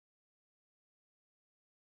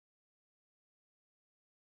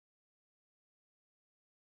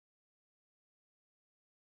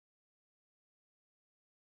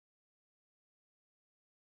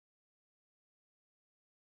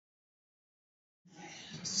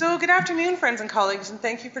So good afternoon, friends and colleagues, and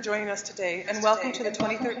thank you for joining us today, and welcome to the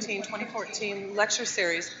 2013-2014 lecture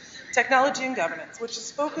series, Technology and Governance, which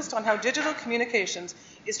is focused on how digital communications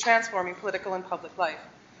is transforming political and public life,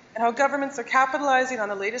 and how governments are capitalizing on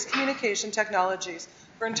the latest communication technologies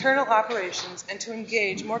for internal operations and to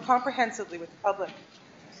engage more comprehensively with the public.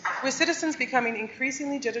 With citizens becoming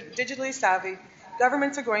increasingly digitally savvy,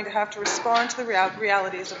 governments are going to have to respond to the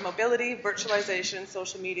realities of mobility, virtualization, and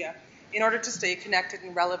social media in order to stay connected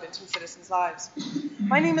and relevant in citizens' lives.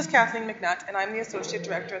 My name is Kathleen McNutt, and I'm the Associate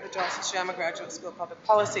Director of the Johnson-Shoyama Graduate School of Public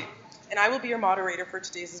Policy, and I will be your moderator for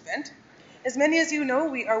today's event. As many as you know,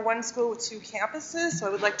 we are one school with two campuses, so I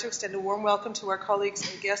would like to extend a warm welcome to our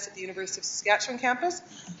colleagues and guests at the University of Saskatchewan campus,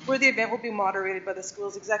 where the event will be moderated by the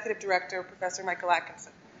school's Executive Director, Professor Michael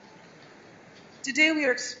Atkinson. Today we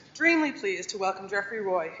are extremely pleased to welcome Jeffrey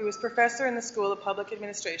Roy, who is Professor in the School of Public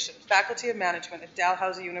Administration, Faculty of Management at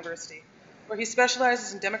Dalhousie University, where he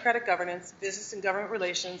specializes in democratic governance, business and government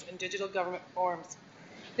relations, and digital government reforms.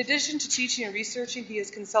 In addition to teaching and researching, he has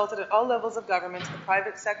consulted at all levels of government, the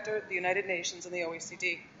private sector, the United Nations, and the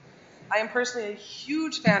OECD. I am personally a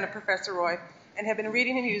huge fan of Professor Roy and have been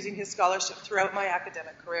reading and using his scholarship throughout my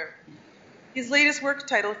academic career. His latest work,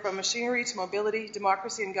 titled From Machinery to Mobility,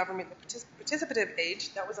 Democracy and Government in the Participative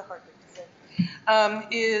Age, that was a hard thing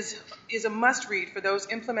to say, is a must-read for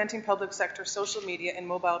those implementing public sector social media and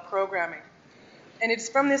mobile programming. And it's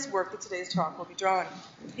from this work that today's talk will be drawn.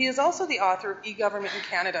 He is also the author of E-Government in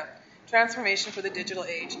Canada, Transformation for the Digital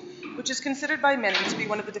Age, which is considered by many to be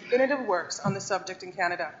one of the definitive works on the subject in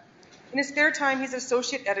Canada. In his spare time, he's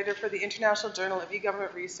associate editor for the International Journal of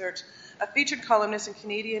E-Government Research, a featured columnist in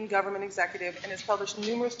Canadian Government Executive, and has published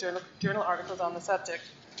numerous journal articles on the subject.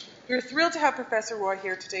 We're thrilled to have Professor Roy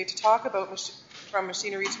here today to talk about From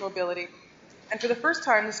Machinery to Mobility. And for the first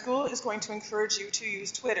time, the school is going to encourage you to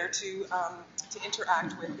use Twitter to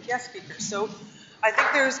interact with the guest speakers. So I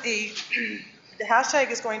think the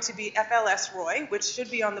hashtag is going to be FLSRoy, which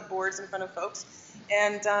should be on the boards in front of folks.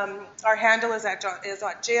 And our handle is at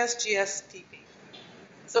JSGS.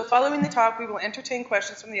 So following the talk, we will entertain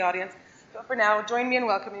questions from the audience. But for now, join me in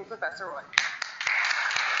welcoming Professor Roy.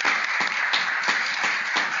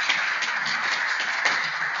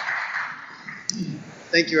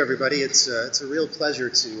 Thank you, everybody. It's a real pleasure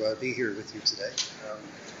to be here with you today.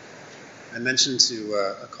 I mentioned to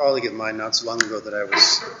a colleague of mine not so long ago that I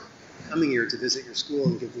was coming here to visit your school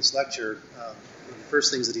and give this lecture. One of the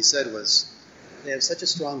first things that he said was, they have such a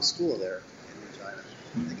strong school there in Regina.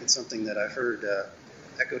 I think it's something that I've heard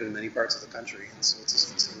echoed in many parts of the country. And so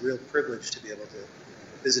it's a real privilege to be able to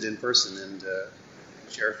visit in person and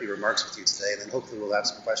share a few remarks with you today. And then hopefully we'll have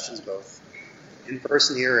some questions both in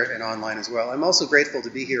person here and online as well. I'm also grateful to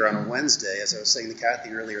be here on a Wednesday. As I was saying to Kathy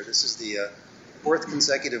earlier, this is the fourth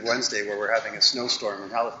consecutive Wednesday where we're having a snowstorm in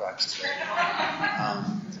Halifax today.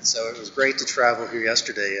 So it was great to travel here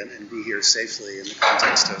yesterday and be here safely in the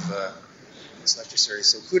context of this lecture series.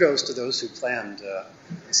 So kudos to those who planned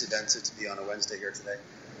this event to be on a Wednesday here today.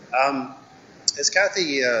 As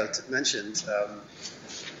Kathy mentioned,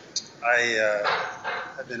 I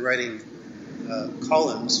have been writing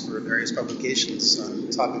columns for various publications on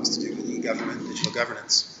topics to do with e-government, digital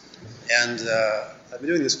governance. And I've been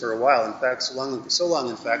doing this for a while. In fact, so long,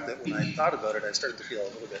 in fact, that when I thought about it, I started to feel a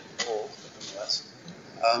little bit old, but nonetheless.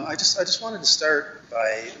 I just wanted to start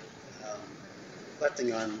by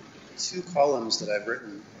reflecting on two columns that I've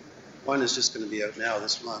written. One is just going to be out now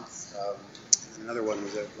this month, and another one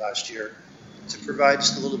was out last year, to provide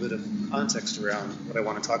just a little bit of context around what I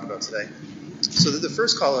want to talk about today. So the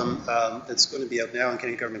first column that's going to be out now in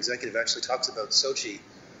Canadian Government Executive actually talks about Sochi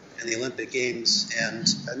and the Olympic Games, and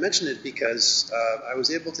I mention it because I was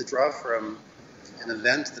able to draw from an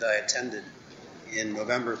event that I attended in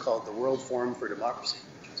November called the World Forum for Democracy,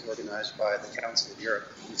 which was organized by the Council of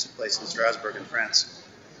Europe, which took place in Strasbourg in France.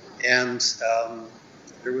 And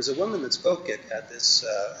there was a woman that spoke at this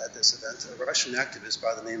event, a Russian activist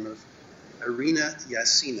by the name of Irina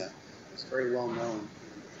Yasina, who's very well known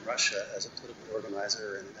in Russia as a political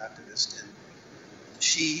organizer and an activist. And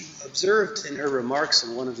she observed in her remarks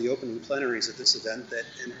in one of the opening plenaries at this event that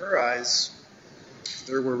in her eyes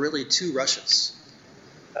there were really two Russias,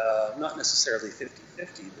 not necessarily 50-50,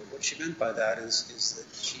 but what she meant by that is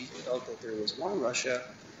that she felt that there was one Russia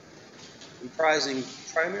comprising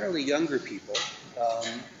primarily younger people,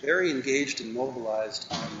 very engaged and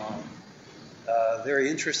mobilized online, very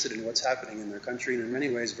interested in what's happening in their country, and in many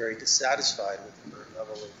ways very dissatisfied with the current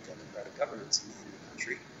level of democratic governance in the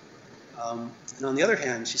country. And on the other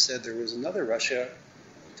hand, she said there was another Russia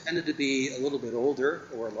who tended to be a little bit older,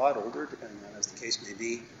 or a lot older, depending on as the case may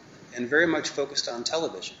be, and very much focused on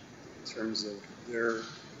television. in terms of their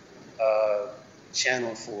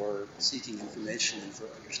channel for seeking information and for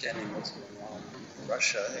understanding what's going on in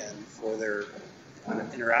Russia, and for their kind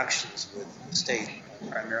of interactions with the state,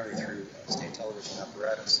 primarily through state television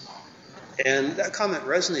apparatus. And that comment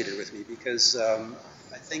resonated with me because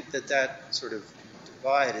I think that sort of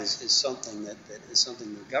divide is something that is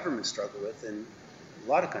something that governments struggle with in a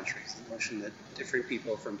lot of countries. The notion that different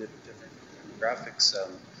people from different demographics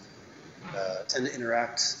tend to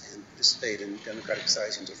interact and participate in democratic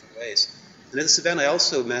society in different ways. And at this event, I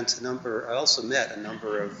also met a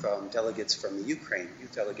number of delegates from the Ukraine,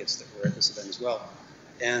 youth delegates that were at this event as well.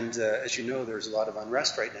 And as you know, there's a lot of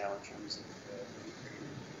unrest right now in terms of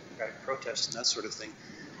democratic protests and that sort of thing.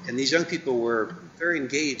 And these young people were very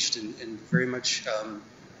engaged and very much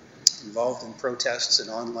involved in protests and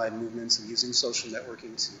online movements and using social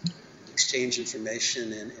networking to exchange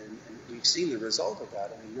information. And we've seen the result of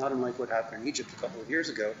that. I mean, not unlike what happened in Egypt a couple of years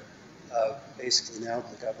ago. Basically now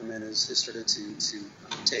the government has started to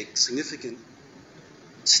take significant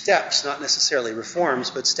steps, not necessarily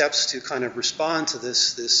reforms, but steps to kind of respond to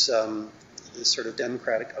this sort of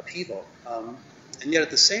democratic upheaval. And yet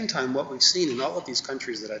at the same time, what we've seen in all of these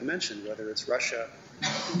countries that I've mentioned, whether it's Russia,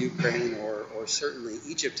 Ukraine, or certainly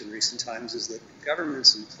Egypt in recent times, is that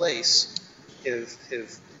governments in place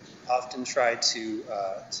have often tried to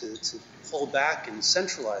pull back and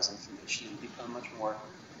centralize information and become much more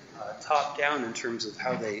top-down in terms of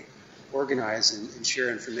how they organize and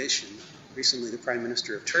share information. Recently, the Prime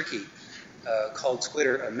Minister of Turkey called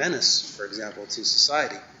Twitter a menace, for example, to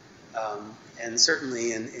society. And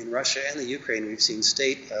certainly in Russia and the Ukraine, we've seen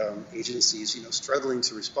state agencies, struggling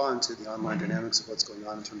to respond to the online dynamics of what's going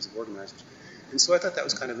on in terms of organizers. And so I thought that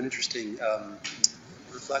was kind of an interesting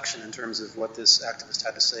reflection in terms of what this activist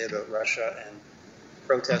had to say about Russia and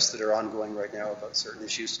protests that are ongoing right now about certain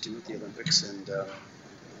issues to do with the Olympics, and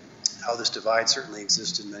how this divide certainly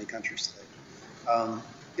exists in many countries today.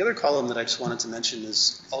 The other column that I just wanted to mention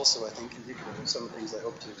is also, I think, indicative of some of the things I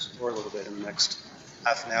hope to explore a little bit in the next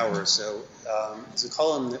half an hour or so. It's a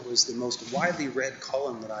column that was the most widely read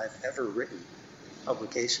column that I've ever written in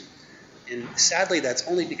publication. And sadly, that's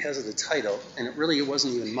only because of the title, and it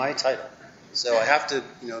wasn't even my title. So I have to,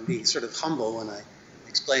 be sort of humble when I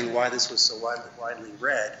explain why this was so widely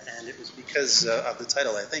read, and it was because of the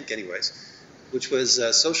title, I think, anyways, which was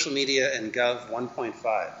Social Media and Gov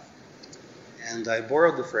 1.5. And I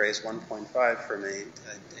borrowed the phrase 1.5 from a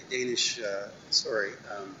Danish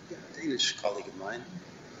colleague of mine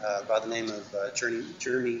by the name of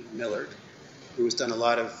Jeremy Millard, who has done a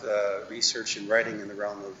lot of research and writing in the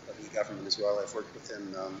realm of e-government as well. I've worked with him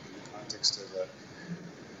in the context of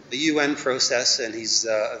the UN process, and he's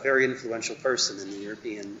a very influential person in the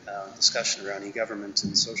European discussion around e-government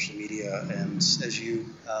and social media. And as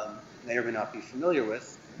you may or may not be familiar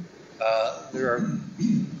with, there are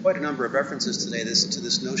quite a number of references today to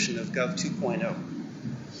this notion of Gov 2.0,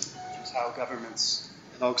 which is how governments,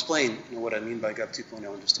 and I'll explain what I mean by Gov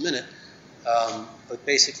 2.0 in just a minute, but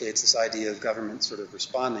basically it's this idea of government sort of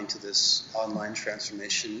responding to this online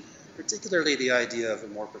transformation, particularly the idea of a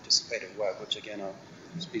more participative web, which again I'll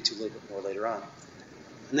speak to a little bit more later on.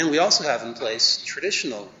 And then we also have in place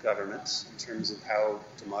traditional governments in terms of how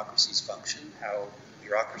democracies function, how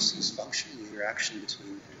bureaucracies function, the interaction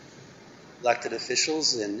between elected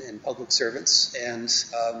officials and public servants, and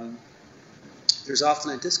there's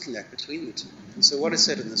often a disconnect between the two. And so what I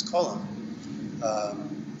said in this column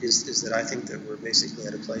is that I think that we're basically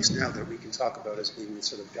at a place now that we can talk about as being the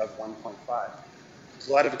sort of Gov 1.5. There's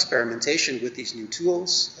a lot of experimentation with these new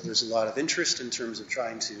tools. There's a lot of interest in terms of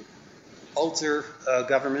trying to alter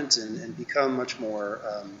government and become much more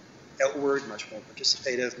outward, much more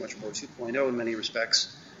participative, much more 2.0 in many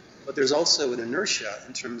respects. But there's also an inertia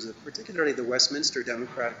in terms of particularly the Westminster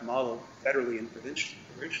democratic model, federally and provincially,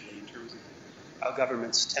 in terms of how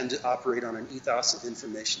governments tend to operate on an ethos of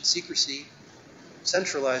information secrecy,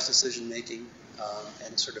 centralized decision-making,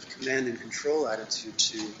 and sort of command and control attitude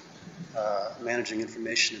to managing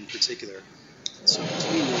information in particular. And so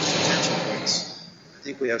between those two tension points, I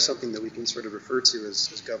think we have something that we can sort of refer to as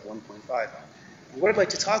Gov 1.5. And what I'd like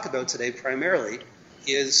to talk about today primarily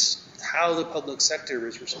is how the public sector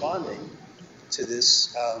is responding to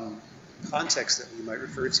this context that we might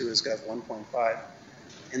refer to as Gov 1.5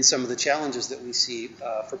 and some of the challenges that we see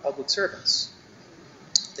for public servants.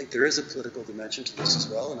 I think there is a political dimension to this as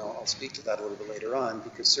well, and I'll speak to that a little bit later on,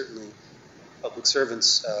 because certainly public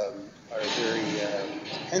servants are very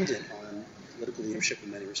dependent on political leadership in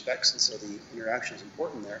many respects, and so the interaction is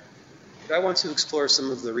important there. But I want to explore some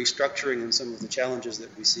of the restructuring and some of the challenges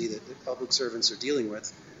that we see that public servants are dealing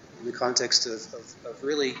with in the context of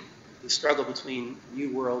really the struggle between a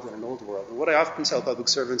new world and an old world. And what I often tell public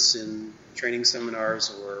servants in training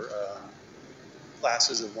seminars or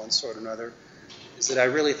classes of one sort or another is that I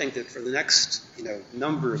really think that for the next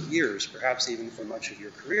number of years, perhaps even for much of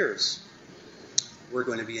your careers, we're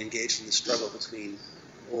going to be engaged in the struggle between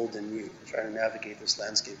old and new, trying to navigate this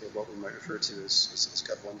landscape of what we might refer to as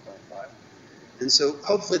Gov 1.5. And so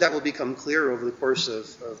hopefully that will become clear over the course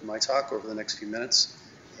of my talk over the next few minutes.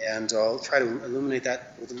 And I'll try to illuminate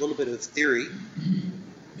that with a little bit of theory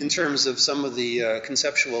in terms of some of the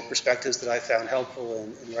conceptual perspectives that I found helpful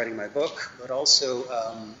in writing my book, but also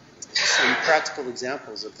some practical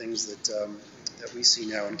examples of things that we see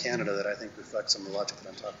now in Canada that I think reflect some of the logic that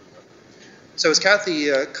I'm talking about. So as Kathy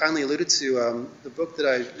kindly alluded to, the book that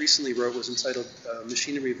I recently wrote was entitled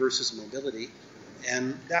Machinery versus Mobility,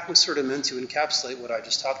 and that was sort of meant to encapsulate what I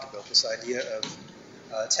just talked about, this idea of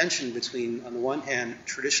tension between, on the one hand,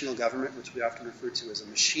 traditional government, which we often refer to as a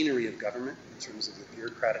machinery of government in terms of the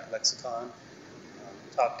bureaucratic lexicon,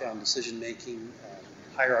 top-down decision-making,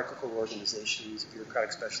 hierarchical organizations,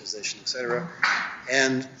 bureaucratic specialization, etc.,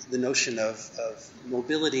 and the notion of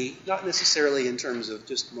mobility, not necessarily in terms of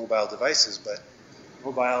just mobile devices, but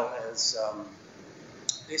mobile as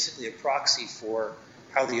basically a proxy for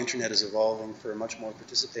how the internet is evolving for a much more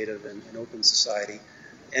participative and open society.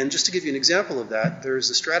 And just to give you an example of that, there's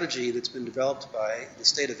a strategy that's been developed by the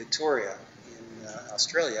state of Victoria in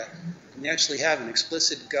Australia, and they actually have an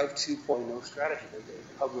explicit Gov 2.0 strategy that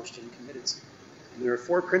they've published and committed to. And there are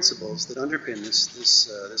 4 principles that underpin this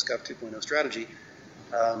Gov 2.0 strategy: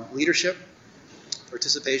 leadership,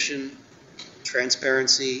 participation,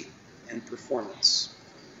 transparency, and performance.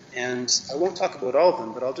 And I won't talk about all of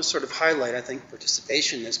them, but I'll just sort of highlight, I think,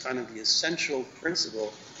 participation as kind of the essential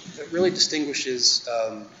principle that really distinguishes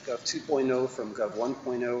Gov 2.0 from Gov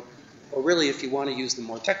 1.0, or really, if you want to use the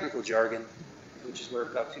more technical jargon, which is where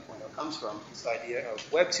Gov 2.0 comes from, this idea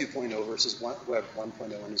of Web 2.0 versus Web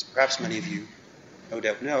 1.0, and as perhaps many of you no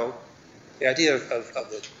doubt know, the idea of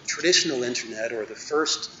the traditional internet, or the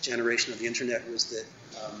first generation of the internet, was that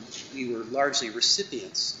we were largely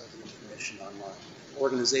recipients of the information online.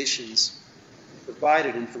 Organizations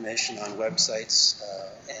provided information on websites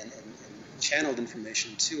and channeled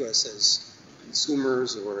information to us as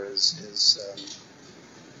consumers or as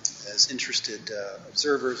interested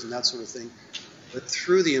observers and that sort of thing. But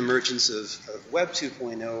through the emergence of Web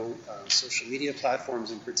 2.0, social media platforms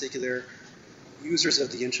in particular, users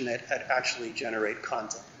of the internet had actually generate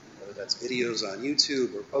content, whether that's videos on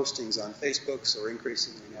YouTube or postings on Facebook, or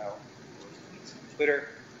increasingly now Twitter.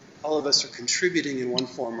 All of us are contributing in one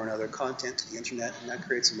form or another content to the internet, and that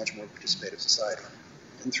creates a much more participative society.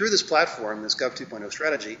 And through this platform, this Gov 2.0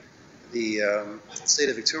 strategy, the state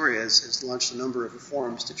of Victoria has launched a number of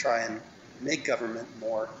reforms to try and make government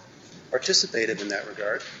more participative in that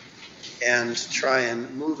regard and try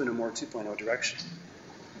and move in a more 2.0 direction.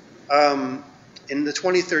 In the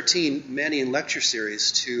 2013 Mannion Lecture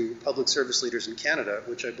Series to public service leaders in Canada,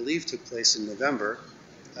 which I believe took place in November,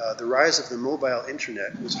 the rise of the mobile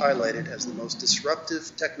internet was highlighted as the most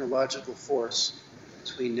disruptive technological force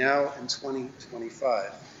between now and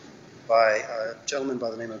 2025 by a gentleman by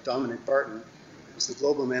the name of Dominic Barton, who's the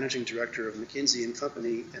Global Managing Director of McKinsey &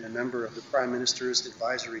 Company and a member of the Prime Minister's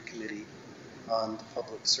Advisory Committee on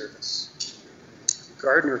Public Service.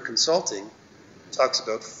 Gardner Consulting talks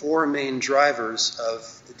about 4 main drivers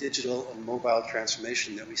of the digital and mobile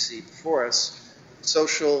transformation that we see before us: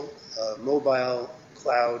 social, mobile,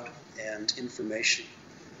 cloud, and information.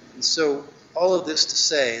 And so all of this to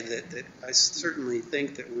say that I certainly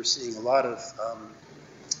think that we're seeing a lot of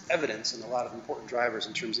evidence and a lot of important drivers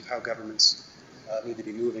in terms of how governments need to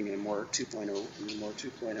be moving in a more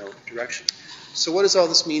 2.0 direction. So what does all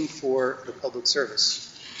this mean for the public service?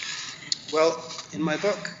 Well, in my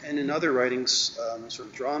book and in other writings sort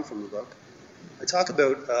of drawn from the book, I talk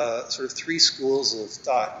about sort of 3 schools of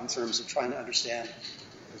thought in terms of trying to understand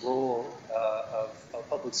the role of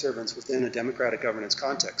public servants within a democratic governance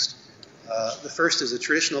context. The first is a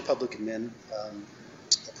traditional public admin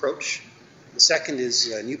approach. The second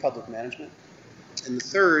is new public management. And the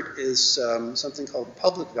third is something called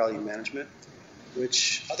public value management,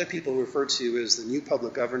 which other people refer to as the new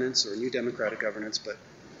public governance or new democratic governance, but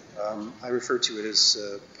I refer to it as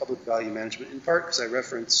public value management, in part because I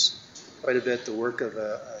reference quite a bit the work of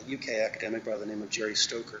a UK academic by the name of Jerry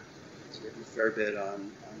Stoker. He's written a fair bit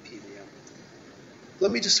on PVM.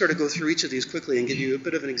 Let me just sort of go through each of these quickly and give you a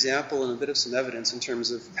bit of an example and a bit of some evidence in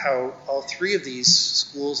terms of how all 3 of these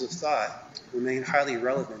schools of thought remain highly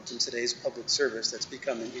relevant in today's public service that's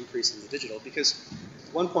becoming increasingly digital. Because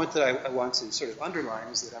one point that I want to sort of underline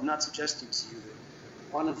is that I'm not suggesting to you that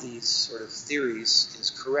one of these sort of theories is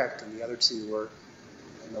correct and the other two are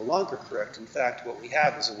no longer correct. In fact, what we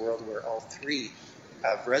have is a world where all three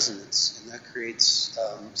have resonance, and that creates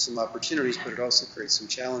some opportunities, but it also creates some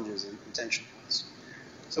challenges and tension points.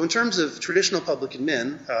 So in terms of traditional public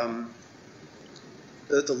admin,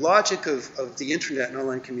 the logic of the internet and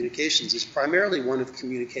online communications is primarily one of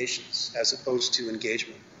communications as opposed to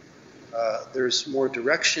engagement. There's more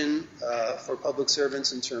direction for public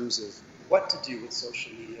servants in terms of what to do with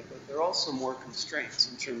social media, but there are also more constraints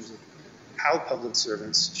in terms of how public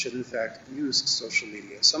servants should in fact use social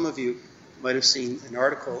media. Some of you might have seen an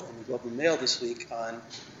article in the Globe and Mail this week on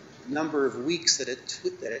the number of weeks that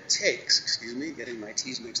it takes, getting my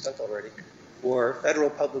T's mixed up already, for federal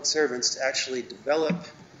public servants to actually develop,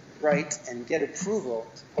 write, and get approval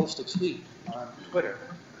to post a tweet on Twitter,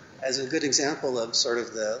 as a good example of sort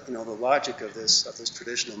of the logic of this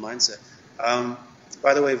traditional mindset.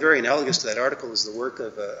 By the way, very analogous to that article is the work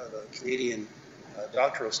of a Canadian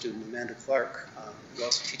doctoral student, Amanda Clark, who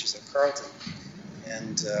also teaches at Carleton,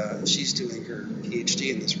 and she's doing her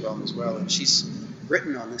PhD in this realm as well, and she's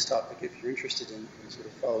written on this topic if you're interested in sort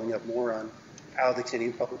of following up more on how the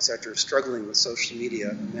Canadian public sector is struggling with social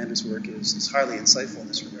media. Amanda's work is highly insightful in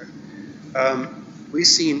this regard. We've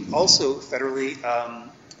seen also federally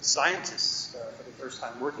scientists for the first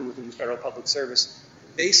time working within the federal public service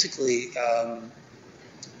basically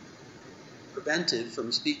prevented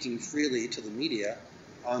from speaking freely to the media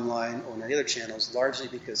online or on any other channels, largely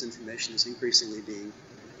because information is increasingly being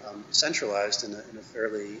centralized in a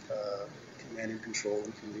fairly command and control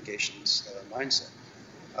and communications mindset.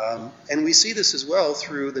 And we see this as well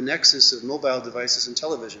through the nexus of mobile devices and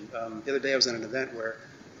television. The other day I was at an event where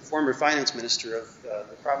the former finance minister of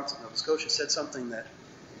the province of Nova Scotia said something that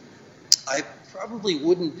I probably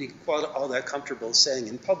wouldn't be quite all that comfortable saying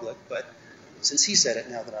in public, but since he said it,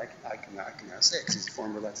 now that I can now say it because he's a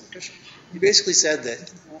former elected official. He basically said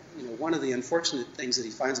that one of the unfortunate things that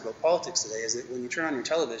he finds about politics today is that when you turn on your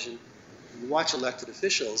television and you watch elected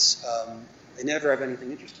officials, they never have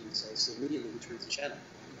anything interesting to say, so immediately he turns the channel.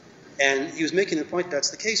 And he was making the point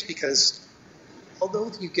that's the case because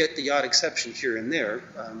although you get the odd exception here and there,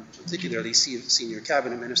 particularly senior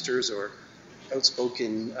cabinet ministers or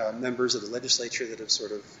outspoken members of the legislature that have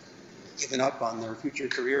sort of given up on their future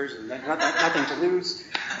careers and nothing to lose.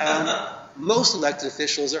 Most elected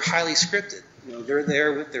officials are highly scripted. They're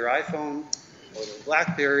there with their iPhone or their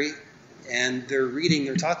BlackBerry, and they're reading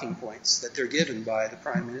their talking points that they're given by the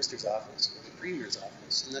Prime Minister's office or the Premier's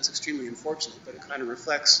office, and that's extremely unfortunate. But it kind of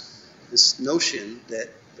reflects this notion that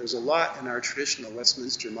there's a lot in our traditional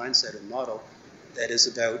Westminster mindset and model that is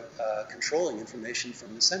about controlling information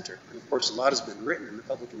from the center. And of course, a lot has been written in the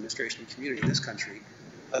public administration community in this country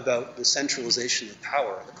about the centralization of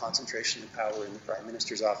power, the concentration of power in the Prime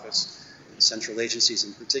Minister's office, the central agencies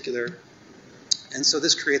in particular. And so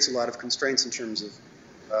this creates a lot of constraints in terms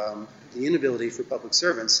of the inability for public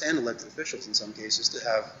servants and elected officials in some cases to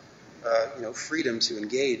have freedom to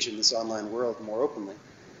engage in this online world more openly.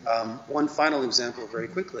 One final example very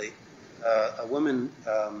quickly, a woman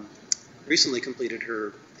recently completed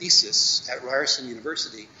her thesis at Ryerson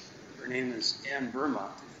University. Her name is Anne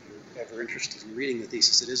Vermont. If you're ever interested in reading the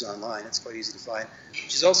thesis, it is online. It's quite easy to find.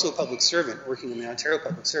 She's also a public servant working in the Ontario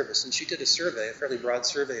Public Service, and she did a survey, a fairly broad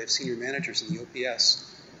survey of senior managers in the OPS.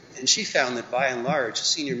 And she found that by and large,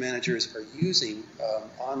 senior managers are using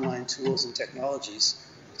online tools and technologies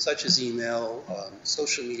such as email,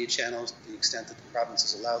 social media channels to the extent that the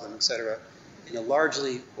provinces allow them, et cetera, in a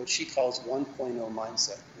largely what she calls 1.0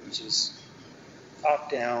 mindset, which is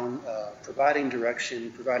top-down, providing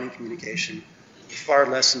direction, providing communication, far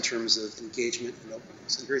less in terms of engagement and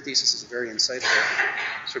openness. And her thesis is a very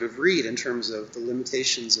insightful sort of read in terms of the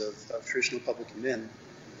limitations of traditional public admin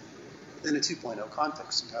in a 2.0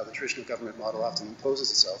 context and how the traditional government model often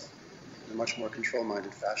imposes itself in a much more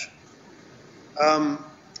control-minded fashion.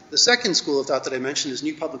 The second school of thought that I mentioned is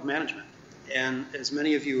new public management. And as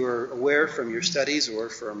many of you are aware from your studies or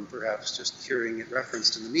from perhaps just hearing it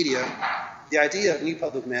referenced in the media, the idea of new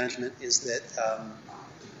public management is that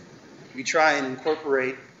we try and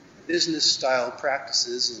incorporate business-style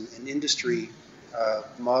practices and industry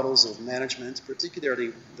models of management,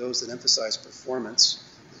 particularly those that emphasize performance,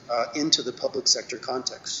 into the public sector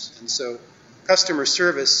context. And so customer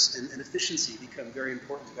service and efficiency become very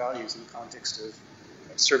important values in the context of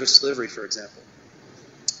service delivery, for example.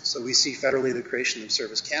 So we see federally the creation of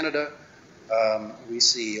Service Canada. We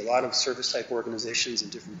see a lot of service-type organizations in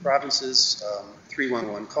different provinces,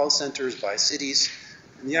 311 call centers by cities.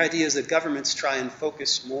 And the idea is that governments try and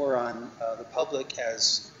focus more on the public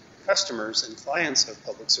as customers and clients of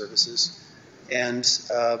public services And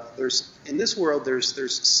in this world,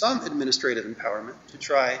 there's some administrative empowerment to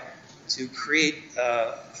try to create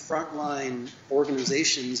frontline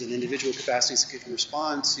organizations and individual capacities that can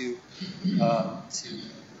respond to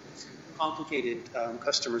complicated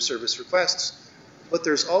customer service requests. But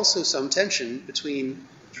there's also some tension between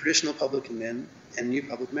traditional public admin and new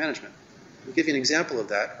public management. I'll give you an example of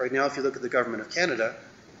that. Right now, if you look at the Government of Canada,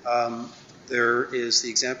 there is the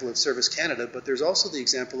example of Service Canada, but there's also the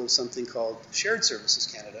example of something called Shared Services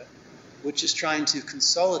Canada, which is trying to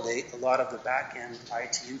consolidate a lot of the back-end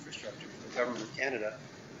IT infrastructure for the Government of Canada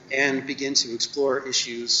and begin to explore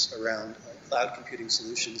issues around cloud computing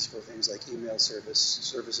solutions for things like email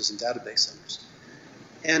services and database centers.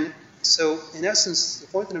 And so, in essence, the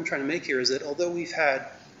point that I'm trying to make here is that although we've had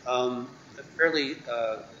a fairly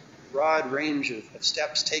broad range of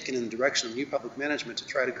steps taken in the direction of new public management to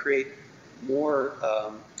try to create more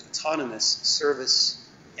autonomous service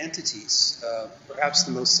entities. Perhaps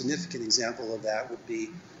the most significant example of that would be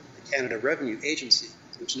the Canada Revenue Agency,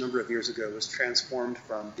 which a number of years ago was transformed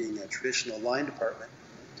from being a traditional line department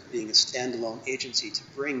to being a standalone agency to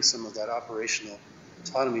bring some of that operational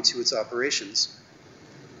autonomy to its operations.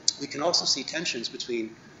 We can also see tensions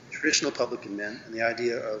between traditional public admin and the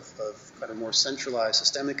idea of kind of more centralized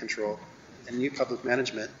systemic control and new public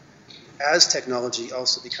management as technology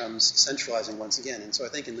also becomes centralizing once again. And so I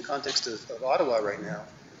think in the context of Ottawa right now,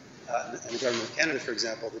 and the Government of Canada, for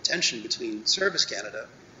example, the tension between Service Canada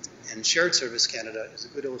and Shared Service Canada is a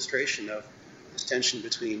good illustration of this tension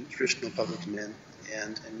between traditional public admin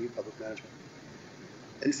and new public management.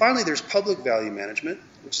 And finally, there's public value management,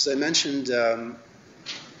 which, as I mentioned,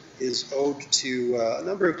 is owed to a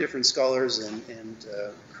number of different scholars and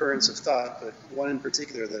currents of thought, but one in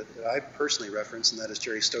particular that I personally reference, and that is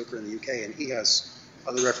Jerry Stoker in the UK, and he has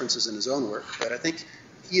other references in his own work. But I think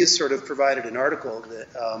he has sort of provided an article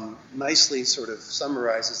that nicely sort of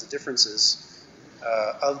summarizes the differences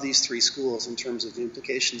of these three schools in terms of the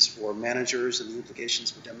implications for managers and the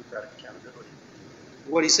implications for democratic accountability.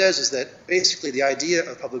 What he says is that basically the idea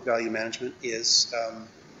of public value management is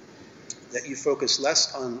that you focus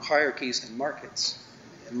less on hierarchies and markets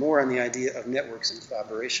and more on the idea of networks and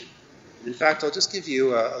collaboration. And in fact, I'll just give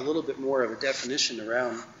you a little bit more of a definition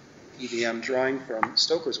around PVM drawing from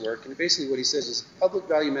Stoker's work. And basically what he says is public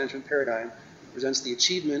value management paradigm presents the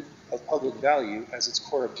achievement of public value as its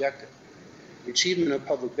core objective. The achievement of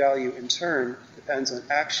public value, in turn, depends on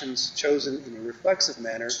actions chosen in a reflexive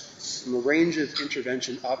manner from a range of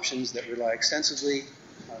intervention options that rely extensively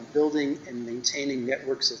on building and maintaining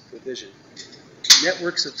networks of provision.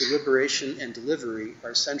 Networks of deliberation and delivery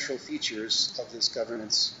are central features of this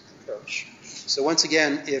governance approach. So once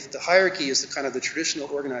again, if the hierarchy is the kind of the traditional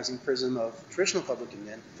organizing prism of traditional public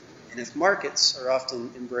admin, and if markets are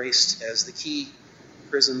often embraced as the key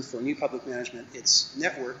prism for new public management, it's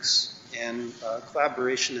networks and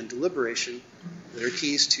collaboration and deliberation that are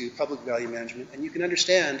keys to public value management. And you can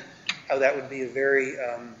understand how that would be a very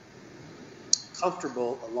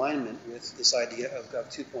comfortable alignment with this idea of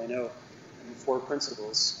Gov 2.0 and the 4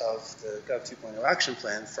 principles of the Gov 2.0 action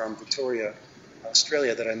plan from Victoria,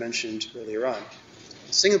 Australia, that I mentioned earlier on.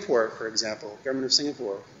 Singapore, for example, the government of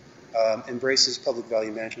Singapore embraces public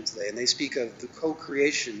value management today, and they speak of the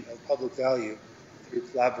co-creation of public value through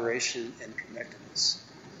collaboration and connectedness.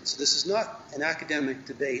 So this is not an academic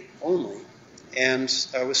debate only, and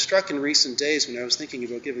I was struck in recent days when I was thinking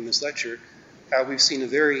about giving this lecture how we've seen a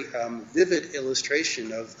very vivid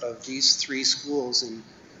illustration of these three schools and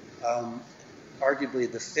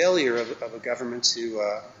arguably the failure of a government to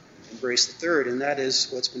embrace the third, and that is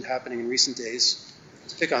what's been happening in recent days.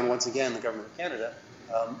 To pick on once again the Government of Canada,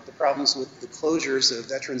 the problems with the closures of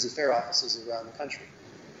Veterans Affairs offices around the country.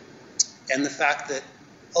 And the fact that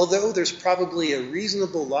although there's probably a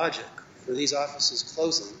reasonable logic for these offices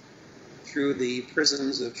closing through the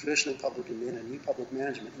prisms of traditional public admin and new public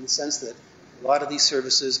management, in the sense that a lot of these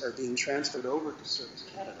services are being transferred over to Service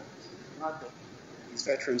Canada. It's not that these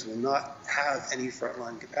veterans will not have any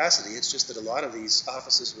frontline capacity. It's just that a lot of these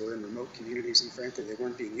offices were in remote communities, and frankly, they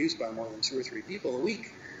weren't being used by more than 2 or 3 people a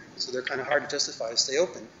week. So they're kind of hard to justify to stay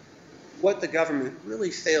open. What the government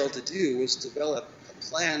really failed to do was develop a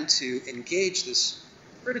plan to engage this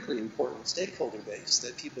critically important stakeholder base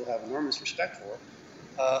that people have enormous respect for,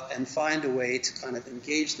 and find a way to kind of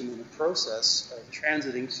engage them in a process of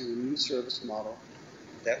transiting to a new service model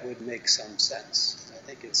that would make some sense. And I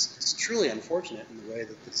think it's truly unfortunate in the way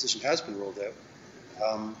that the decision has been rolled out,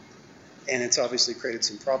 and it's obviously created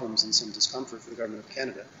some problems and some discomfort for the Government of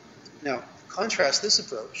Canada. Now, contrast this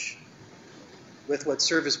approach with what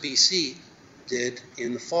Service BC did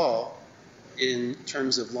in the fall in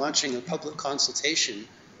terms of launching a public consultation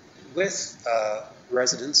with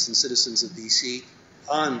residents and citizens of BC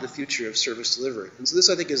on the future of service delivery. And so this,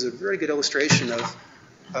 I think, is a very good illustration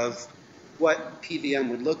of what PVM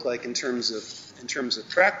would look like in terms of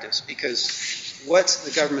practice, because what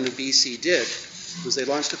the government of BC did was they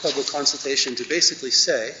launched a public consultation to basically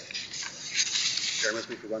say, bear with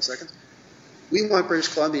me for 1 second, we want British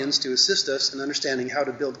Columbians to assist us in understanding how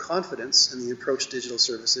to build confidence in the approach to digital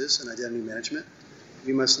services and identity management.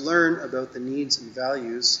 We must learn about the needs and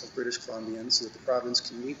values of British Columbians so that the province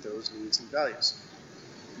can meet those needs and values.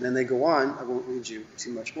 And then they go on, I won't read you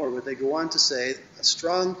too much more, but they go on to say a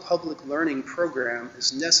strong public learning program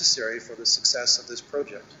is necessary for the success of this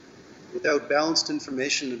project. Without balanced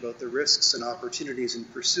information about the risks and opportunities in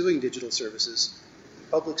pursuing digital services,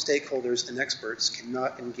 public stakeholders and experts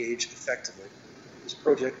cannot engage effectively. This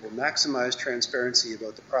project will maximize transparency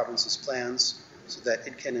about the province's plans so that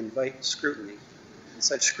it can invite scrutiny. And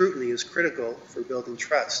such scrutiny is critical for building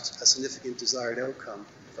trust, a significant desired outcome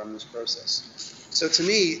from this process. So to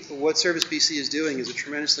me, what Service BC is doing is a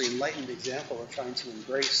tremendously enlightened example of trying to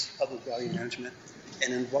embrace public value management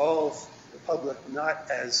and involve the public not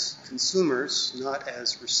as consumers, not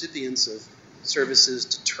as recipients of services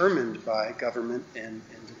determined by government and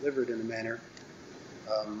delivered in a manner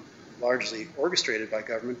largely orchestrated by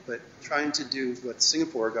government, but trying to do what the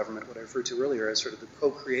Singapore government, what I referred to earlier as sort of the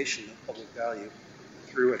co-creation of public value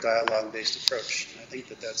through a dialogue-based approach. And I think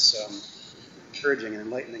that that's encouraging and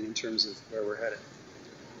enlightening in terms of where we're headed.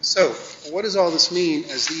 So, what does all this mean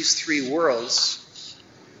as these three worlds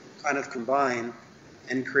kind of combine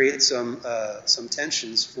and create some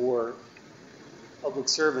tensions for public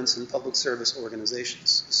servants and public service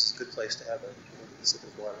organizations? This is a good place to have a sip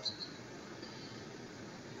of water.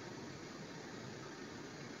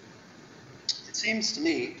 It seems to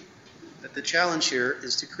me that the challenge here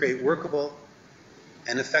is to create workable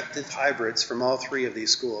and effective hybrids from all three of these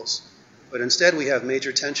schools, but instead we have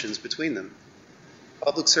major tensions between them.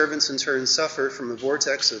 Public servants in turn suffer from a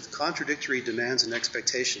vortex of contradictory demands and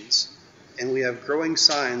expectations, and we have growing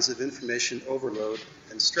signs of information overload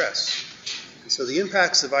and stress. And so the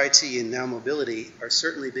impacts of IT and now mobility are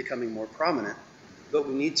certainly becoming more prominent, but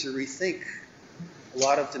we need to rethink a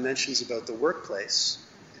lot of dimensions about the workplace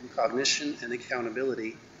and cognition and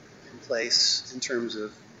accountability in place in terms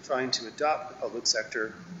of trying to adopt the public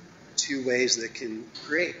sector to ways that can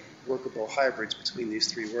create workable hybrids between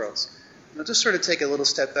these three worlds. And I'll just sort of take a little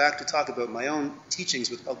step back to talk about my own teachings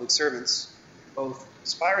with public servants, both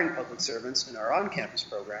aspiring public servants in our on-campus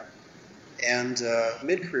program and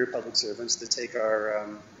mid-career public servants that take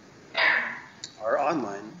our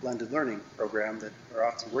online blended learning program that are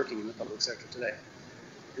often working in the public sector today.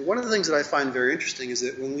 And one of the things that I find very interesting is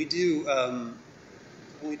that when we do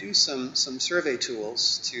some survey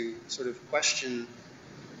tools to sort of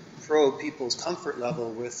probe people's comfort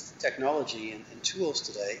level with technology and tools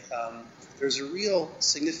today, there's a real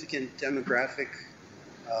significant demographic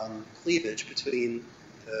cleavage between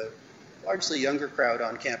the largely younger crowd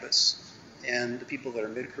on campus and the people that are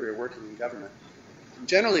mid-career working in government. And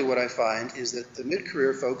generally what I find is that the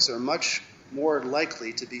mid-career folks are much more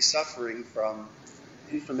likely to be suffering from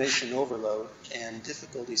information overload and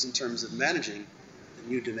difficulties in terms of managing the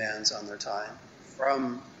new demands on their time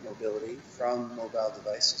from mobility, from mobile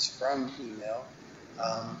devices, from email,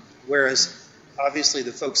 whereas obviously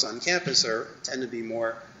the folks on campus tend to be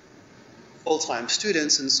more full-time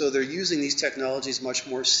students, and so they're using these technologies much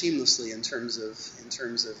more seamlessly in terms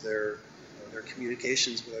of their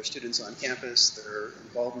communications with our students on campus, their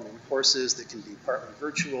involvement in courses that can be partly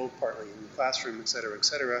virtual, partly in the classroom, et cetera, et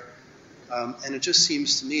cetera. And it just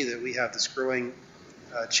seems to me that we have this growing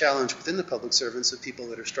challenge within the public servants of people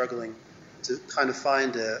that are struggling to kind of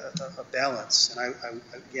find a balance. And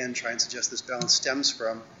I again try and suggest this balance stems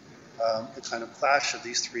from the kind of clash of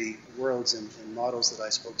these three worlds and models that I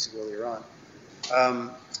spoke to earlier on.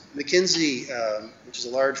 McKinsey, which is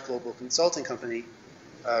a large global consulting company,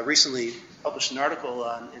 recently published an article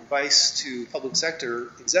on advice to public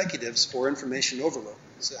sector executives for information overload,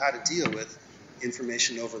 so how to deal with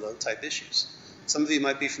information overload type issues. Some of you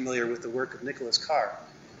might be familiar with the work of Nicholas Carr,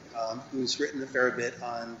 who's written a fair bit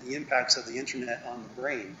on the impacts of the internet on the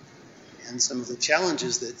brain and some of the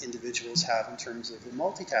challenges that individuals have in terms of the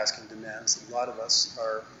multitasking demands that a lot of us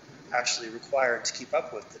are actually required to keep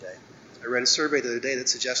up with today. I read a survey the other day that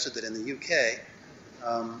suggested that in the UK,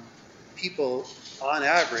 people on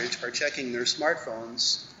average are checking their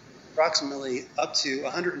smartphones approximately up to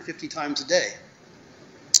 150 times a day.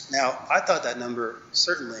 Now, I thought that number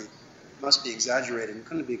certainly must be exaggerated and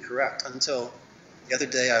couldn't be correct until the other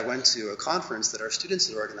day I went to a conference that our students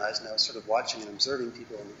had organized, and I was sort of watching and observing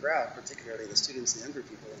people in the crowd, particularly the students, the younger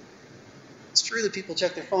people. it's true that people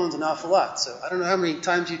check their phones an awful lot. So I don't know how many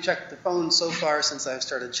times you checked the phone so far since I've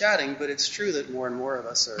started chatting, but it's true that more and more of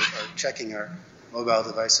us are checking our mobile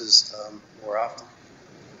devices more often.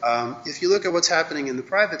 If you look at what's happening in the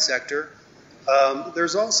private sector,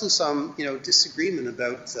 there's also some, disagreement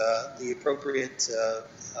about the appropriate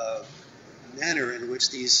manner in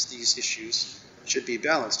which these issues should be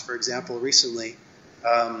balanced. For example, recently,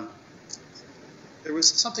 there was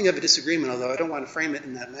something of a disagreement, although I don't want to frame it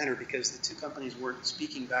in that manner because the two companies weren't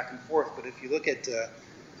speaking back and forth. But if you look at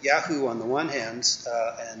Yahoo on the one hand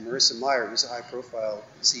and Marissa Mayer, who's a high-profile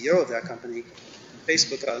CEO of that company, and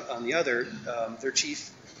Facebook on the other, their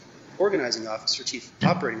chief organizing officer, chief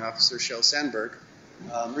operating officer, Sheryl Sandberg,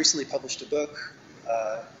 recently published a book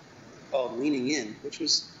called Leaning In, which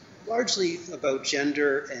was largely about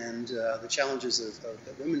gender and the challenges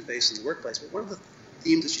that women face in the workplace. But one of the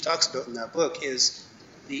themes that she talks about in that book is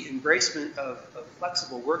the embracement of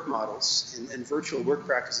flexible work models and virtual work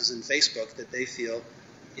practices in Facebook that they feel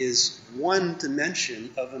is one dimension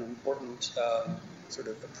of an important sort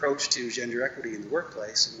of approach to gender equity in the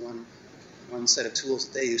workplace, and one set of tools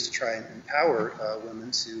that they use to try and empower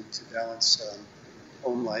women to balance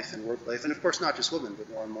home life and work life, and of course not just women, but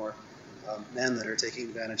more and more men that are taking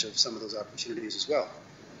advantage of some of those opportunities as well.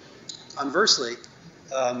 Conversely,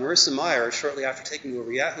 Marissa Mayer, shortly after taking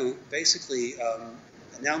over Yahoo, basically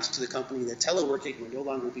announced to the company that teleworking would no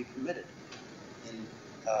longer be permitted in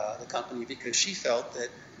the company because she felt that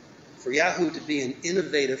for Yahoo to be an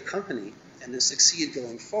innovative company and to succeed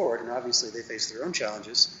going forward, and obviously they face their own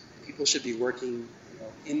challenges, people should be working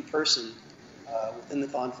in person within the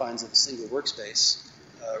confines of a single workspace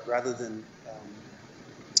rather than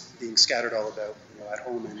being scattered all about at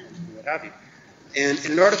home and what have you. And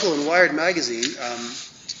in an article in Wired magazine,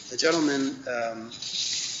 a gentleman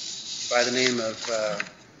by the name of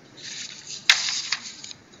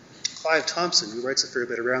Clive Thompson, who writes a fair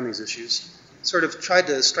bit around these issues, sort of tried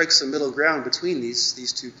to strike some middle ground between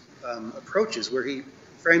these two approaches, where he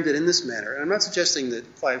framed it in this manner. And I'm not suggesting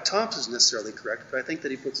that Clive Thompson is necessarily correct, but I think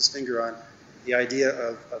that he puts his finger on the idea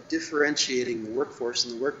of differentiating the workforce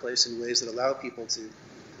and the workplace in ways that allow people to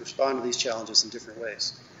respond to these challenges in different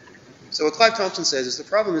ways. So what Clive Thompson says is the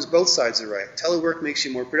problem is both sides are right. Telework makes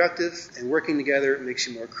you more productive, and working together makes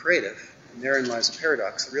you more creative. And therein lies a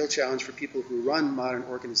paradox. The real challenge for people who run modern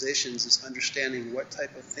organizations is understanding what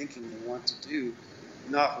type of thinking they want to do,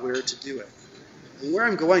 not where to do it. And where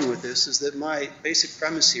I'm going with this is that my basic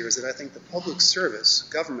premise here is that I think the public service,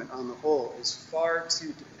 government on the whole, is far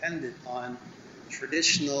too dependent on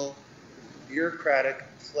traditional, bureaucratic,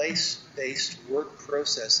 place-based work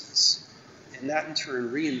processes. And that in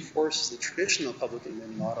turn reinforces the traditional public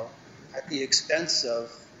admin model at the expense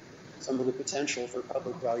of some of the potential for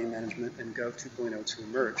public value management and Gov 2.0 to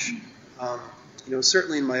emerge.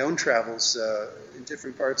 Certainly in my own travels in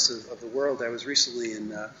different parts of the world, I was recently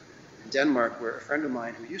in Denmark, where a friend of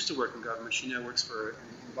mine who used to work in government, she now works for an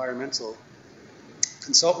environmental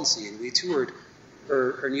consultancy, and we toured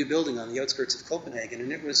her new building on the outskirts of Copenhagen,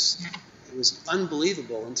 and it was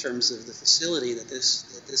unbelievable in terms of the facility that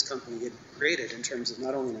this company had created in terms of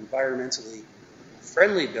not only an environmentally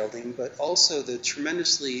friendly building, but also the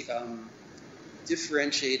tremendously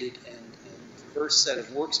differentiated and diverse set of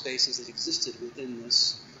workspaces that existed within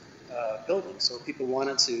this building. So people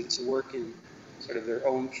wanted to work in sort of their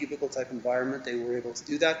own cubicle type environment. They were able to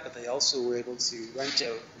do that, but they also were able to rent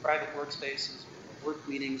out private workspaces, work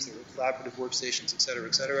meetings, there were collaborative workstations, et cetera,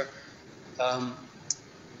 et cetera.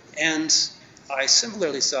 And I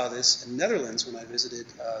similarly saw this in Netherlands when I visited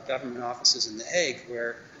government offices in The Hague,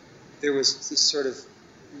 where there was this sort of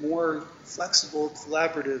more flexible,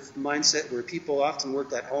 collaborative mindset where people often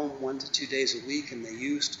worked at home 1 to 2 days a week, and they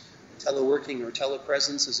used teleworking or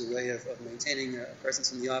telepresence as a way of maintaining a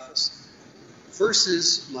presence in the office.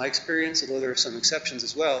 Versus my experience, although there are some exceptions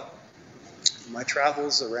as well, my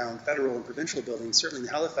travels around federal and provincial buildings, certainly in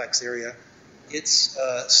the Halifax area, it's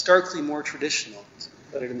starkly more traditional, to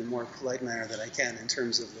put it in the more polite manner that I can, in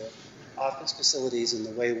terms of the office facilities and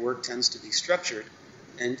the way work tends to be structured.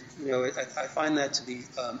 And, I find that to be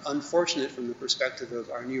unfortunate from the perspective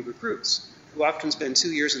of our new recruits, who often spend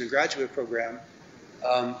 2 years in a graduate program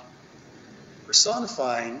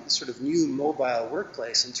personifying sort of new mobile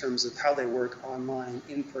workplace in terms of how they work online,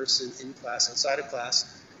 in person, in class, outside of class.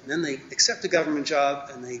 And then they accept a government job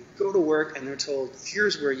and they go to work and they're told,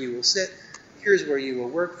 here's where you will sit, here's where you will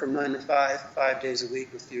work from 9 to 5 days a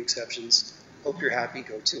week with few exceptions. Hope you're happy,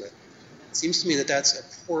 go to it. It seems to me that that's a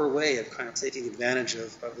poor way of kind of taking advantage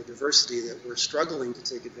of the diversity that we're struggling to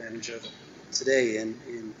take advantage of today in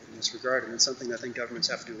this regard. And it's something I think governments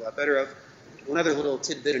have to do a lot better of. One other little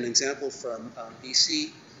tidbit, an example from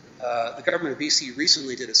BC. the government of BC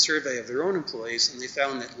recently did a survey of their own employees, and they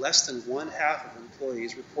found that less than 1/2 of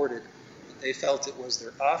employees reported that they felt it was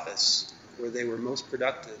their office where they were most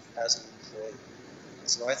productive as an employee.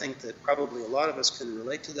 So I think that probably a lot of us can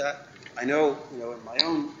relate to that. I know, in my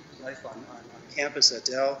own life on campus at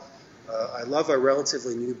Dal, I love our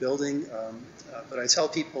relatively new building, but I tell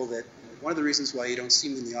people that one of the reasons why you don't see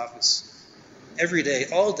me in the office every day,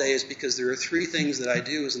 all day, is because there are 3 things that I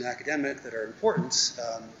do as an academic that are important.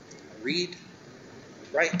 I read,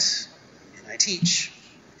 I write, and I teach,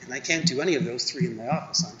 and I can't do any of those 3 in my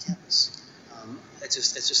office on campus.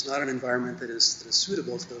 It's just not an environment that is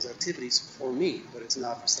suitable to those activities for me, but it's an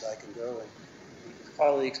office that I can go and meet with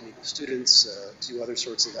colleagues, meet with students, do other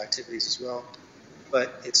sorts of activities as well.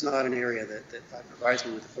 But it's not an area that provides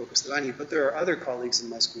me with the focus that I need. But there are other colleagues in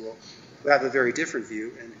my school who have a very different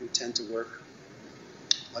view and who tend to work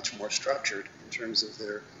much more structured in terms of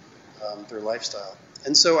their lifestyle.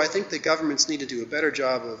 And so I think that governments need to do a better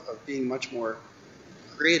job of being much more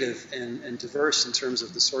creative and diverse in terms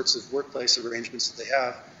of the sorts of workplace arrangements that they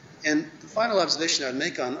have. And the final observation I'd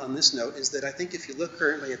make on this note is that I think if you look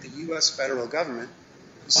currently at the U.S. federal government,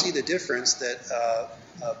 you see the difference that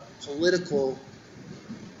a political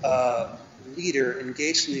leader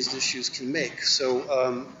engaged in these issues can make.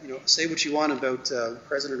 So, say what you want about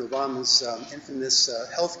President Obama's infamous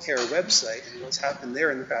healthcare website and what's happened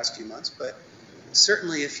there in the past few months, but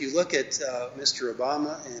certainly if you look at Mr.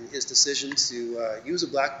 Obama and his decision to use a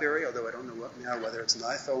BlackBerry, although I don't know whether it's an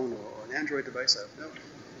iPhone or an Android device, I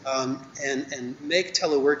don't know, and make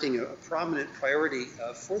teleworking a prominent priority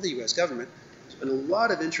for the U.S. government, there's been a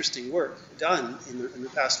lot of interesting work done in the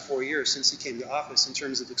past 4 years since he came to office in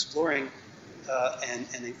terms of exploring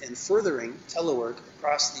and furthering telework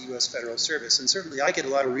across the U.S. federal service. And certainly I get a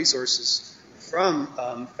lot of resources from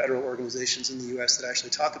federal organizations in the U.S. that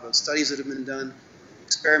actually talk about studies that have been done,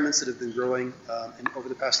 experiments that have been growing over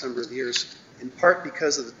the past number of years, in part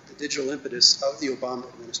because of the digital impetus of the Obama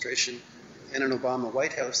administration and an Obama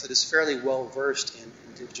White House that is fairly well versed in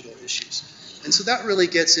digital issues. And so that really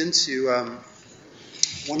gets into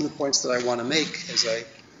one of the points that I want to make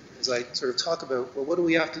as I sort of talk about, well,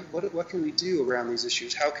 what can we do around these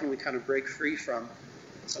issues? How can we kind of break free from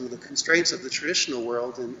some of the constraints of the traditional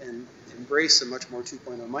world and embrace a much more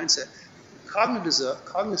 2.0 mindset?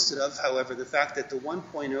 Cognizant of, however, the fact that the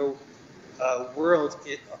 1.0 world,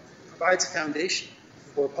 it provides a foundation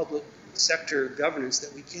for public sector governance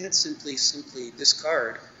that we can't simply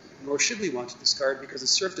discard, nor should we want to discard, because it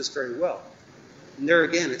served us very well. And there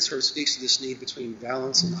again, it sort of speaks to this need between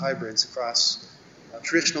balance and hybrids across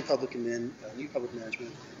traditional public admin, new public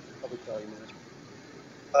management, and public value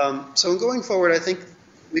management. So in going forward, I think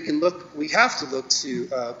we have to look to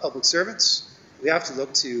public servants, we have to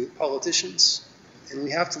look to politicians, and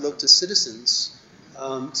we have to look to citizens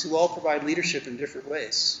to all provide leadership in different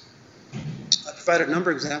ways. I provided a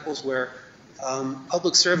number of examples where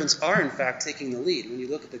public servants are in fact taking the lead. When you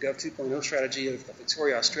look at the Gov 2.0 strategy of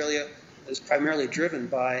Victoria, Australia, that is primarily driven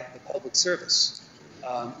by the public service.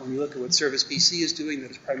 When you look at what Service BC is doing,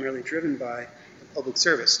 that is primarily driven by the public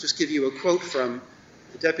service. Just give you a quote from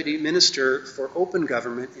the Deputy Minister for Open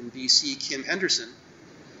Government in BC, Kim Henderson,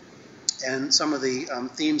 and some of the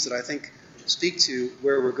themes that I think speak to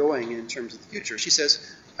where we're going in terms of the future. She says,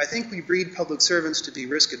 "I think we breed public servants to be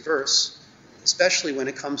risk adverse, especially when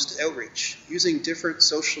it comes to outreach. Using different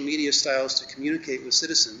social media styles to communicate with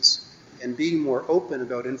citizens and being more open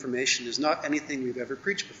about information is not anything we've ever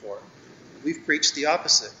preached before. We've preached the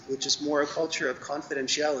opposite, which is more a culture of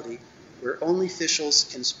confidentiality where only officials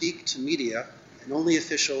can speak to media and only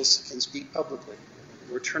officials can speak publicly.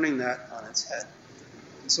 We're turning that on its head."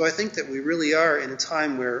 And so I think that we really are in a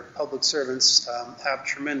time where public servants have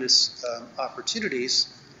tremendous opportunities,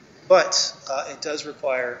 but it does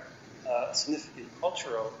require significant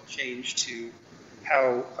cultural change to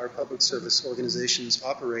how our public service organizations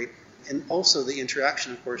operate, and also the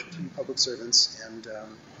interaction, of course, between public servants and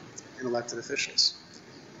elected officials.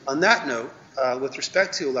 On that note, with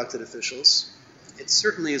respect to elected officials, it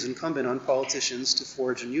certainly is incumbent on politicians to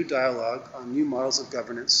forge a new dialogue on new models of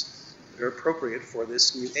governance that are appropriate for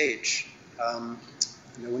this new age.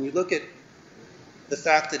 When you look at the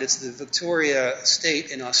fact that it's the Victoria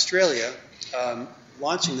state in Australia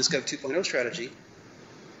launching this Gov 2.0 strategy,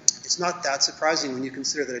 it's not that surprising when you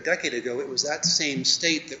consider that a decade ago it was that same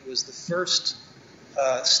state that was the first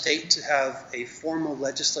state to have a formal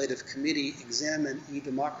legislative committee examine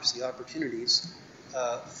e-democracy opportunities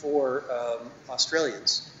for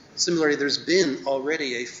Australians. Similarly, there's been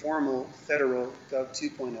already a formal federal Gov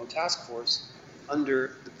 2.0 task force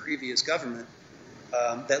under the previous government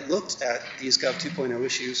that looked at these Gov 2.0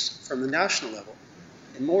 issues from the national level.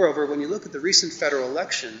 And moreover, when you look at the recent federal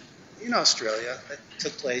election in Australia that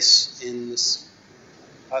took place in this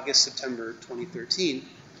August, September 2013,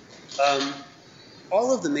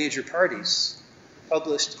 all of the major parties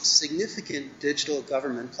published significant digital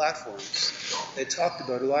government platforms that talked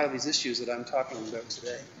about a lot of these issues that I'm talking about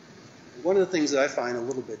today. And one of the things that I find a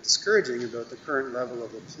little bit discouraging about the current level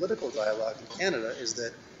of the political dialogue in Canada is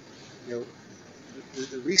that,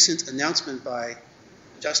 the recent announcement by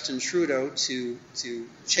Justin Trudeau to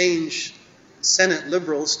change Senate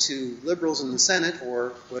Liberals to Liberals in the Senate,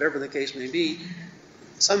 or whatever the case may be,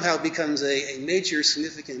 somehow becomes a major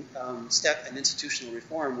significant step in institutional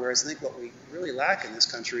reform, whereas I think what we really lack in this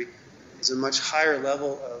country is a much higher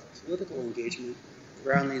level of political engagement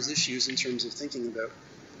around these issues in terms of thinking about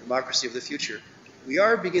democracy of the future. We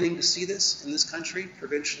are beginning to see this in this country,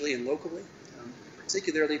 provincially and locally,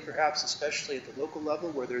 particularly perhaps especially at the local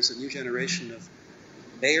level, where there's a new generation of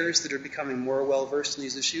mayors that are becoming more well-versed in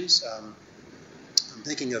these issues. I'm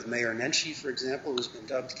thinking of Mayor Nenshi, for example, who's been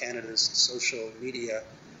dubbed Canada's social media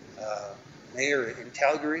mayor in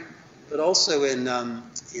Calgary, but also in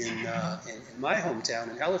my hometown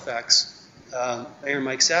in Halifax, Mayor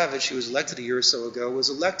Mike Savage, who was elected a year or so ago, was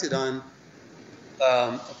elected on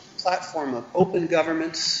a platform of open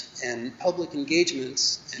government and public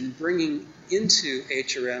engagement and bringing into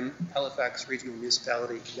HRM, Halifax Regional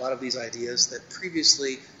Municipality, a lot of these ideas that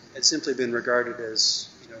previously had simply been regarded as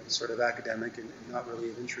sort of academic and not really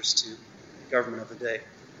of interest to the government of the day.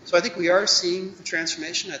 So I think we are seeing the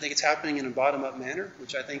transformation. I think it's happening in a bottom-up manner,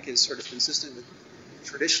 which I think is sort of consistent with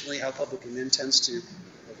traditionally how public admin tends to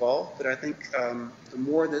evolve. But I think the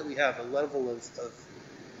more that we have a level of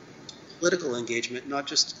political engagement, not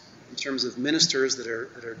just in terms of ministers that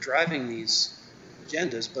are driving these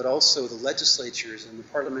agendas, but also the legislatures and the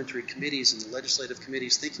parliamentary committees and the legislative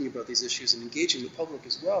committees thinking about these issues and engaging the public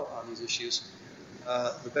as well on these issues,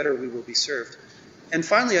 the better we will be served. And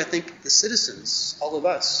finally, I think the citizens, all of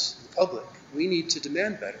us, the public, we need to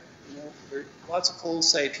demand better. Lots of polls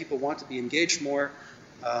say people want to be engaged more.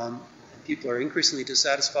 People are increasingly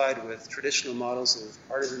dissatisfied with traditional models of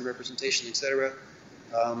partisan representation, etc.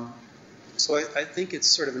 So I think it's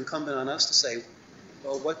sort of incumbent on us to say,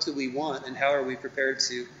 well, what do we want and how are we prepared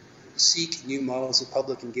to seek new models of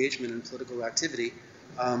public engagement and political activity?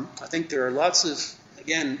 I think there are lots of,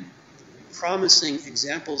 again, promising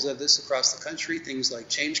examples of this across the country, things like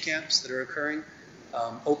change camps that are occurring,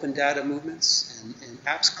 open data movements and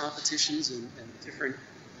apps competitions and different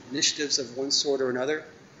initiatives of one sort or another.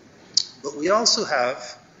 But we also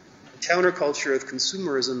have a counterculture of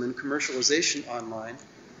consumerism and commercialization online,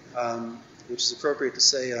 which is appropriate to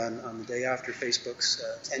say on the day after Facebook's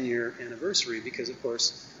 10-year anniversary, because, of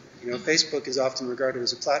course, Facebook is often regarded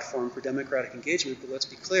as a platform for democratic engagement, but let's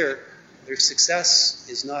be clear, their success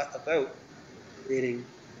is not about creating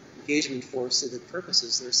engagement for civic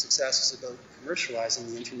purposes. Their success is about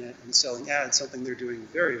commercializing the internet and selling ads, something they're doing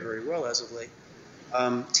very, very well as of late.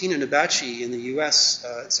 Tina Nabachi in the U.S.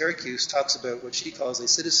 At Syracuse talks about what she calls a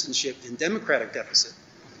citizenship in democratic deficit,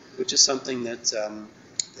 which is something that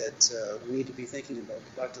we need to be thinking about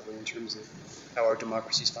collectively in terms of how our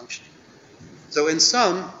democracies function. So in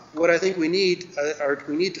sum, what I think we need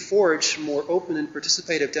to forge more open and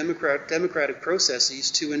participative democratic processes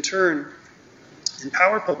to in turn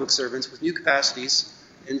empower public servants with new capacities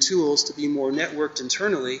and tools to be more networked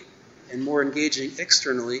internally and more engaging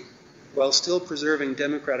externally, while still preserving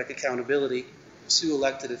democratic accountability to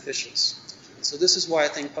elected officials. So this is why I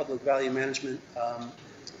think public value management,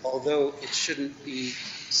 although it shouldn't be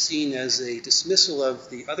seen as a dismissal of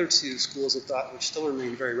the other two schools of thought, which still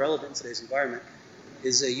remain very relevant in today's environment,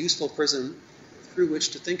 is a useful prism through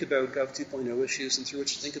which to think about Gov 2.0 issues and through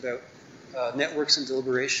which to think about networks and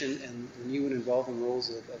deliberation and the new and evolving roles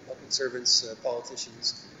of public servants,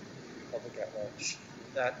 politicians, public at large.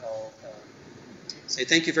 With that, I'll say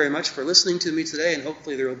thank you very much for listening to me today, and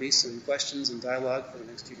hopefully there will be some questions and dialogue for the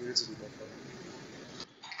next few minutes as we go forward.